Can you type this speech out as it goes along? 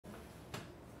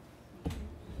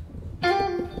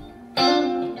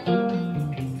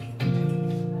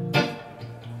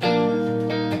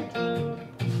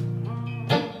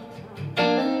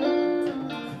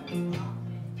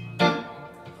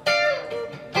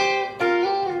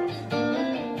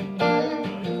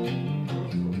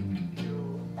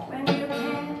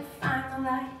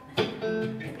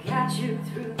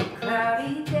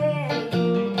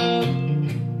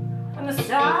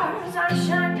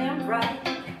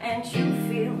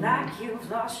like you've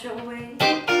lost your way.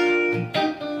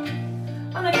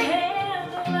 On the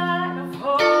candlelight of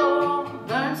hope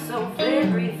burns so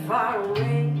very far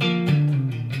away.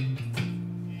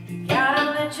 You gotta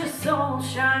let your soul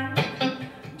shine,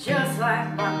 just like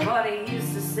my buddy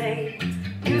used to say.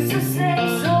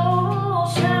 Soul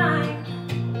shine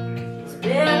is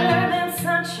better than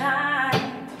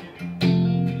sunshine,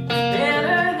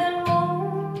 better than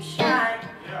moonshine,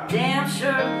 damn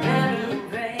sure better than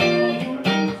rain.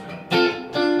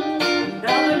 And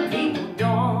other people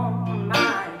don't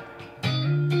mind,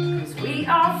 'cause we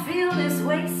all feel this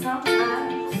way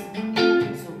sometimes.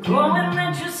 So go and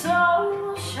let your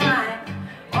soul shine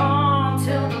on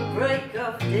till the break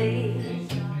of day.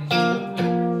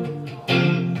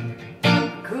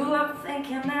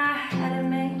 Thinking that I had it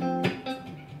made,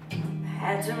 I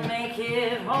had to make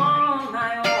it on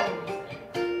my own.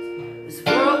 This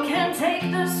world can take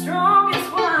the strongest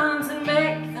ones and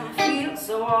make them feel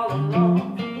so all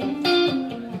alone.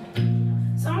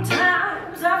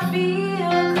 Sometimes I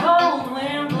feel a cold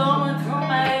wind blowing through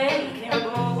my aching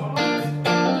bones.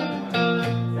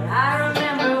 But I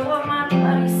remember what my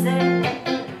buddy said,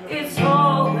 it's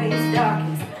always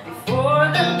darkest before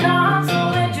the dawn. So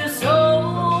let your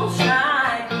soul shine.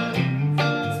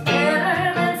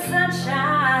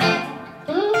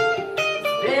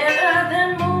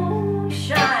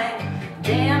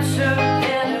 Damn sure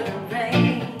better than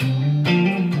rain.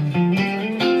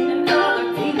 And other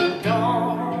people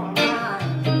don't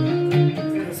mind,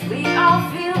 'cause we all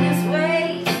feel this way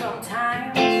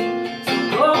sometimes. So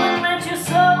go and let your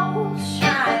soul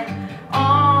shine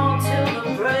on till the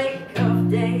break of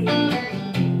day.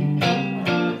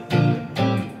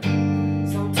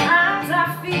 Sometimes I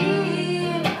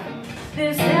feel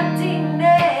this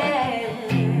emptiness,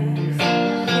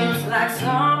 it's like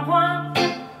someone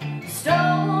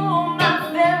stole my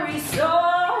very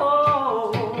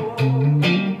soul.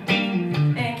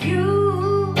 And you,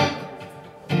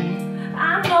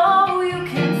 I know you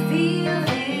can feel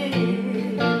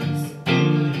this.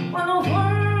 When the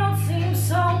world seems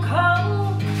so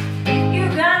cold, you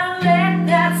gotta let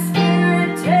that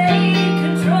spirit take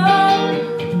control.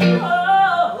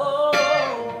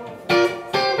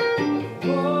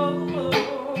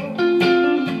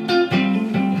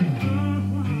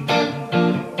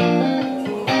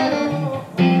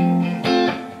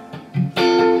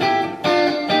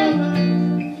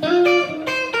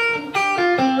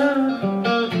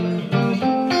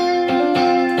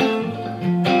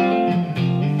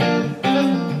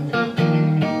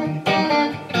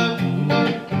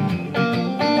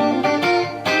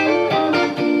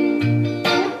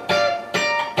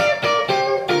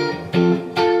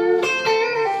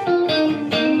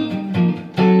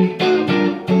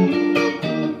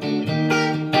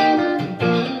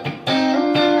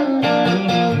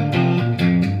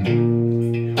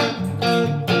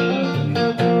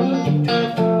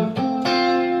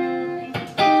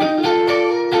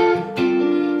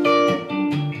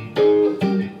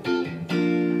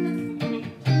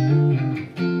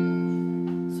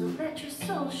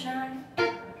 Shine,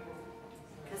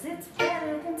 'cause it's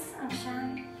better than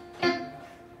sunshine,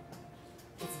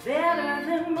 it's better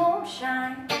than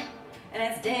moonshine, and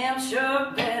it's damn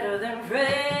sure better than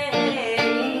rain.